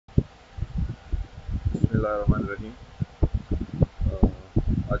बिस्मिल्लाहिर्रहमानिर्रहीम।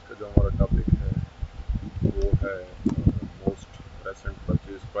 आज का जो हमारा टॉपिक है वो है मोस्ट प्रेजेंट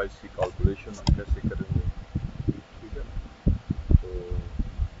परचेज प्राइस की कैलकुलेशन हम कैसे करेंगे। ठीक है, तो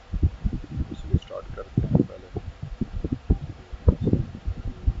इसलिए स्टार्ट करते हैं। पहले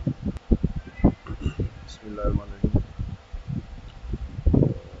बिस्मिल्लाहिर्रहमानिर्रहीम।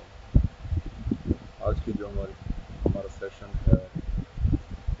 आज की जो हमारा सेशन है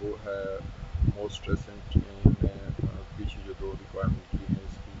वो है मोस्ट रिसेंट में पीछे जो दो रिक्वायरमेंट की है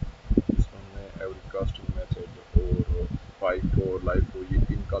इसमें हमने एवरेज कास्टिंग मेथड और फाइव और लाइफ ये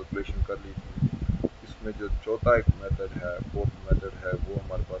तीन कैलकुलेशन कर ली थी। इसमें जो चौथा एक मेथड है, फोर्थ मेथड है, वो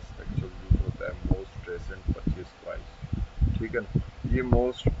हमारे पास एक्चुअल यूज होता है मोस्ट रिसेंट परचेज प्राइस। ठीक है ना, ये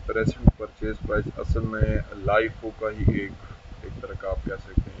मोस्ट रिसेंट परचेज प्राइस असल में लाइफ का ही एक तरह का आप कह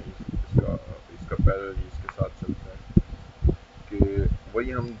सकते हैं, इसका पैरेलल इसके साथ चलता है कि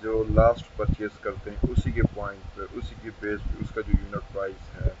वही हम जो लास्ट परचेज करते हैं उसी के पॉइंट पे, उसी के बेस पे उसका जो यूनिट प्राइस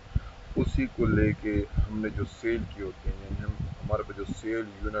है उसी को लेके हमने जो सेल की होती है, यानी हमारे पे जो सेल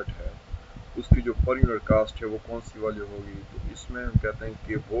यूनिट है उसकी जो पर यूनिट कास्ट है वो कौन सी वाली होगी। तो इसमें हम कहते हैं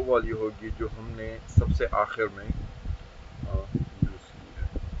कि वो वाली होगी जो हमने सबसे आखिर में यूज़ की है।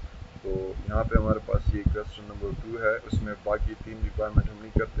 तो यहाँ पे हमारे पास ये क्वेश्चन नंबर 2 है, उसमें बाकी तीन रिक्वायरमेंट हम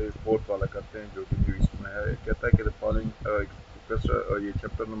नहीं करते, फोर्थ वाला करते हैं जो कि इसमें है। कहता है कि द फॉलोइंग ये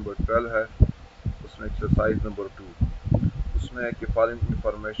चैप्टर नंबर 12 है, उसमें एक्सरसाइज नंबर 2 उसमें है कि following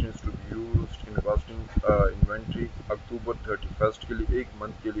information is to be used in costing inventory. अक्टूबर 31 के लिए, एक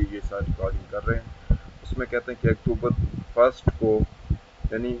मंथ के लिए ये सारी रिकॉर्डिंग कर रहे हैं। उसमें कहते हैं कि अक्टूबर 1 को,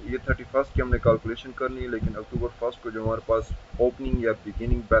 यानी ये 31 की हमने कैलकुलेशन करनी है, लेकिन अक्टूबर 1 को जो हमारे पास ओपनिंग या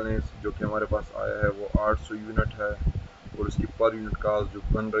बिगिनिंग बैलेंस जो कि हमारे पास आया है वो 800 यूनिट है और इसकी पर यूनिट कास्ट जो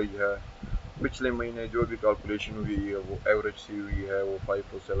बन रही है पिछले महीने जो भी कैलकुलेशन हुई है वो एवरेज सी हुई है, वो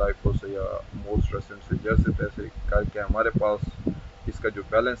फाइफो से लाइफो से या मोस्ट रेसेंट से जैसे तैसे करके हमारे पास इसका जो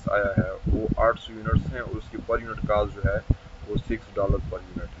बैलेंस आया है वो 800 यूनिट्स हैं और उसकी पर यूनिट कास्ट जो है वो $6 पर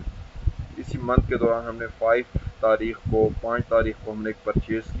यूनिट है। इसी मंथ के दौरान हमने 5 तारीख को हमने एक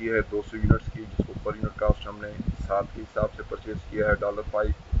परचेज़ की है 200 यूनिट्स की, जिसको पर यूनिट कास्ट हमने 7 के हिसाब से परचेज़ किया है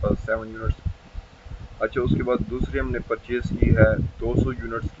 $7 यूनिट्स। अच्छा, उसके बाद दूसरी हमने परचेज़ की है 200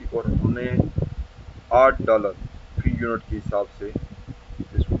 यूनिट्स की और हमने $8 फी यूनिट के हिसाब से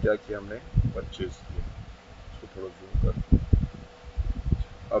इसमें क्या किया, हमने परचेज़ किया। इसको थोड़ा जूम करते हैं,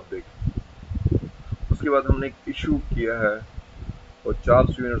 अब देखिए। उसके बाद हमने एक इशू किया है और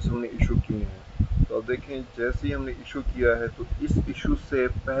 400 यूनिट्स हमने इशू किए हैं। तो अब देखें, जैसे ही हमने इशू किया है तो इस इशू से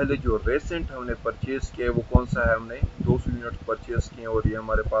पहले जो रेसेंट हमने परचेज़ किया है वो कौन सा है, हमने 200 यूनिट परचेज़ किए और ये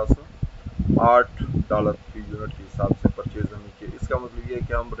हमारे पास $8 फी यूनिट के हिसाब से परचेज हमने किया। इसका मतलब ये है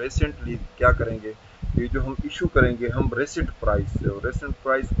कि हम रेसेंटली क्या करेंगे, ये जो हम इशू करेंगे हम रेसेंट प्राइस से, और रेसेंट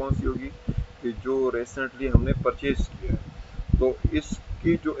प्राइस कौन सी होगी कि जो रेसेंटली हमने परचेज किया है। तो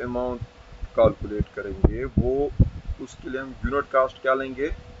इसकी जो अमाउंट कैलकुलेट करेंगे वो, उसके लिए हम यूनिट कास्ट क्या लेंगे,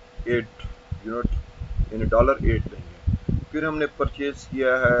 8 यूनिट यानी $8 लेंगे। फिर हमने परचेज़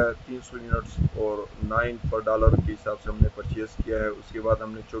किया है 300 यूनिट्स और 9 पर डॉलर के हिसाब से हमने परचेज़ किया है। उसके बाद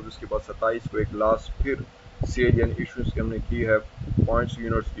हमने 24 के बाद 27 को एक लास्ट फिर सेल यानी इशूज़ की हमने की है पॉइंट्स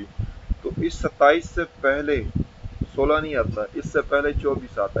यूनिट्स की। तो इस 27 से पहले 16 नहीं आता, इससे पहले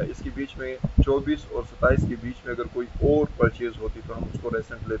 24 आता है। इसके बीच में 24 और 27 के बीच में अगर कोई और परचेज़ होती तो हम उसको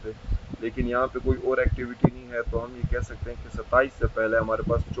रेसेंट लेते, लेकिन यहाँ पे कोई और एक्टिविटी नहीं है तो हम ये कह सकते हैं कि 27 से पहले हमारे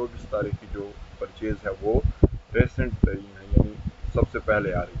पास 24 तारीख की जो परचेज़ है वो रेसेंट तरीन है, यानी सबसे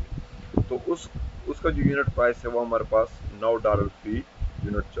पहले आ रही है। तो उसका जो यूनिट प्राइस है वो हमारे पास $9 फी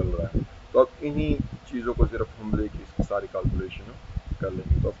यूनिट चल रहा है। तो अब इन्हीं चीज़ों को सिर्फ हम लेके इसकी सारी कैलकुलेशन कर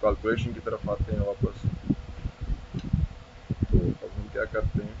लेंगे। तो अब कैलकुलेशन की तरफ आते हैं वापस। तो अब हम क्या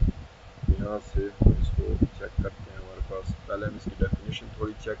करते हैं, यहाँ से इसको चेक करते हैं। हमारे पास पहले हम इसकी डेफिनेशन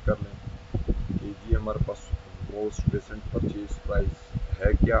थोड़ी चेक कर लें कि जी हमारे पास मोस्ट रिसेंट परचेज प्राइस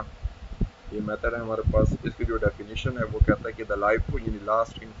है क्या। ये मेथड है हमारे पास। इसकी जो डेफिनेशन है वो कहता है कि द लाइफो यानी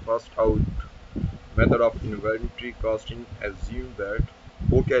last in first out method of inventory costing assume that,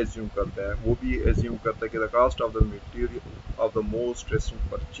 वो क्या एज्यूम करता है, वो भी एज्यूम करता है कि the cast of the material of the most recent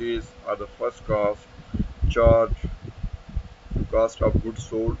purchase are the first cast charge cast of good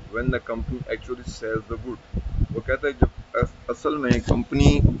sold when the company actually sales the good. वो कहता है जब असल में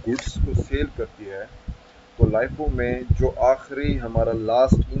कंपनी गुड्स को सेल करती है तो लाइफो में जो आखिरी हमारा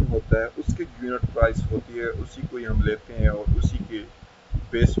लास्ट इन होता है उसकी यूनिट प्राइस होती है, उसी को ही हम लेते हैं और उसी के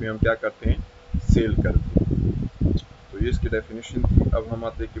बेस में हम क्या करते हैं, सेल करते हैं। तो ये इसकी डेफिनेशन थी। अब हम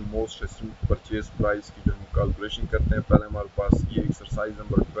आते हैं कि मोस्ट रिसेंट परचेज प्राइस की जो हम कैलकुलेशन करते हैं। पहले हमारे पास ये एक्सरसाइज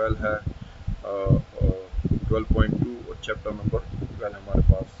नंबर 12 है, 12.2 और चैप्टर नंबर 12 हमारे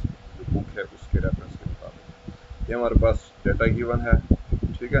पास जो बुक है उसके रेफरेंस के मुताबिक। ये हमारे पास डेटा गिवन है,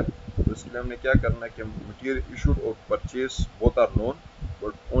 ठीक है। तो इसके लिए हमने क्या करना है कि मटेरियल इशूड और purchase both are known,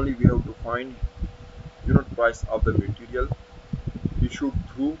 but only we have to find unit price of the material issued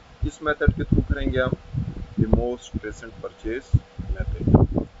through, किस मेथड के थ्रू करेंगे हम, the most recent purchase method.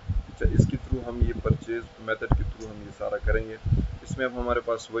 अच्छा, इसके थ्रू हम ये परचेज मेथड के थ्रू हम ये सारा करेंगे। इसमें अब हमारे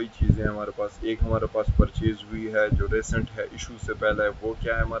पास वही चीज़ें, हमारे पास एक हमारे पास परचेज हुई है जो रिसेंट है, इशू से पहले है, वो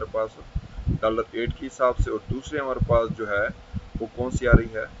क्या है हमारे पास $8 के हिसाब से, और दूसरे हमारे पास जो है वो कौन सी आ रही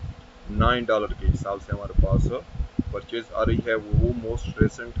है, $9 के हिसाब से हमारे पास परचेज आ रही है, वो मोस्ट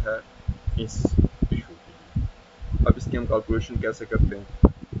रिसेंट है इस इशू के लिए। अब इसकी हम कैलकुलेशन कैसे करते हैं,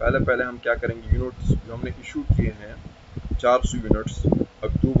 पहले हम क्या करेंगे, यूनिट्स जो हमने इशू किए हैं 400 यूनिट्स,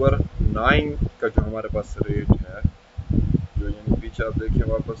 अक्टूबर 9 का जो हमारे पास रेट है, जो यानी पीछे आप देखें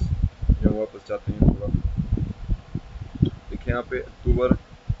वापस, जो वापस जाते हैं थोड़ा, देखिए यहाँ पे अक्टूबर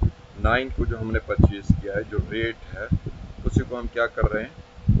 9 को जो हमने परचेज किया है, जो रेट है उसी को हम क्या कर रहे हैं,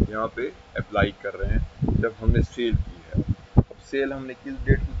 यहाँ पे अप्लाई कर रहे हैं जब हमने सेल की है। अब सेल हमने किस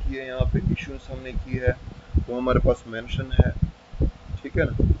डेट को की है, यहाँ पे इशूंस हमने की है, वो हमारे पास मेंशन है, ठीक है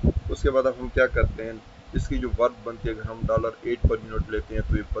ना। उसके बाद अब हम क्या करते हैं, इसकी जो वर्थ बनती है, अगर हम $8 पर यूनिट लेते हैं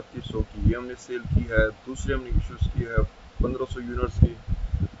तो ये 3200 की ये हमने सेल की है, दूसरी हमने इशूज़ की है 1500 यूनिट्स की,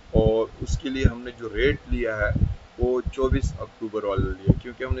 और उसके लिए हमने जो रेट लिया है वो 24 अक्टूबर वाला लिया,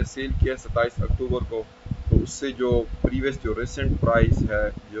 क्योंकि हमने सेल किया है 27 अक्टूबर को, तो उससे जो प्रीवियस जो रिसेंट प्राइस है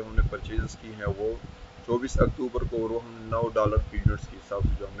जो हमने परचेज की है वो 24 अक्टूबर को, और वो हमने $9 की यूनिट्स के हिसाब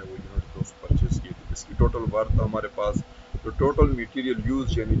से जो हमने वो यूनिट दोस्त परचेज की थी। इसकी टोटल वर्थ हमारे पास जो टोटल मटेरियल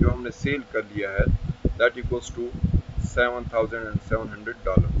यूज यानी जो हमने सेल कर लिया है, दैट इक्वल्स टू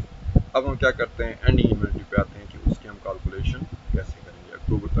 $7,700। अब हम क्या करते हैं, एंडिंग इन्वेंट्री पे आते हैं कि उसकी हम कैलकुलेशन कैसे करेंगे,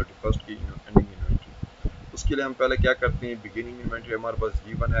 अक्टूबर 31 की एंडिंग इन्वेंट्री। उसके लिए हम पहले क्या करते हैं, बिगिनिंग इन्वेंट्री हमारे पास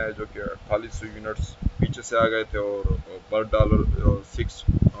गिवन है जो कि 4800 यूनिट्स पीछे से आ गए थे, और पर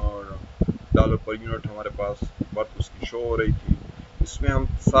 $6 पर यूनिट हमारे पास वर्थ उसकी शो हो रही थी। इसमें हम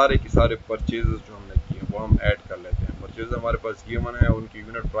सारे के सारे परचेजेस जो हमने किए वो हम ऐड कर लेते हैं, परचेज हमारे पास गिवन है, उनकी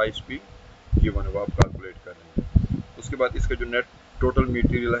यूनिट प्राइस भी गिवन है, वो आप कैलकुलेट कर लेंगे। उसके बाद इसका जो नेट टोटल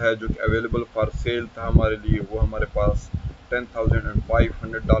मटेरियल है जो कि अवेलेबल फॉर सेल था हमारे लिए, वो हमारे पास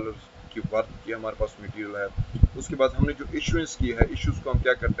 $10,500 की वर्थ की हमारे पास मटेरियल है। उसके बाद हमने जो इशूएंस की है, इशूज़ को हम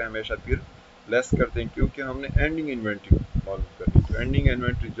क्या करते हैं, हमेशा फिर लेस करते हैं, क्योंकि हमने एंडिंग इन्वेंट्री मालूम करनी है। तो एंडिंग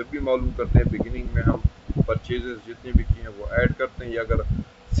इन्वेंट्री जब भी मालूम करते हैं, बिगिनिंग में हम परचेजेस जितने भी किए हैं वो ऐड करते हैं, या अगर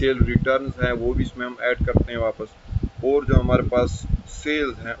सेल रिटर्न्स हैं वो भी इसमें हम ऐड करते हैं वापस, और जो हमारे पास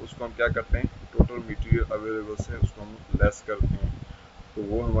सेल्स हैं उसको हम क्या करते हैं, टोटल मटेरियल अवेलेबल से उसको हम लेस करते हैं। तो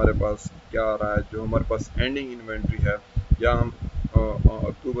वो हमारे पास क्या आ रहा है, जो हमारे पास एंडिंग इन्वेंट्री है, या हम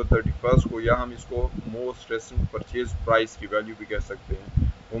अक्टूबर 31 को, या हम इसको मोस्ट रिसेंट परचेज प्राइस की वैल्यू भी कह सकते हैं,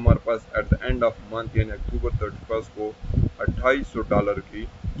 वो हमारे पास at the end of month यानी अक्टूबर 31 को $2800 की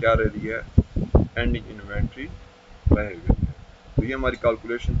क्या रह रही है, एंडिंग इन्वेंट्री रह गई है। तो ये हमारी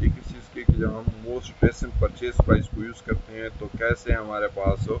कैलकुलेशन थी किस चीज़ की, कि जब हम मोस्ट रिसेंट परचेज प्राइस को यूज़ करते हैं तो कैसे हमारे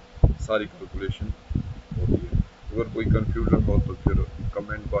पास सारी कैलकुलेशन होती है। अगर कोई कंफ्यूजन हो तो फिर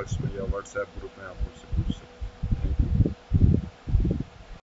कमेंट बॉक्स में या व्हाट्सएप ग्रुप में आप मुझसे पूछ सकते हैं।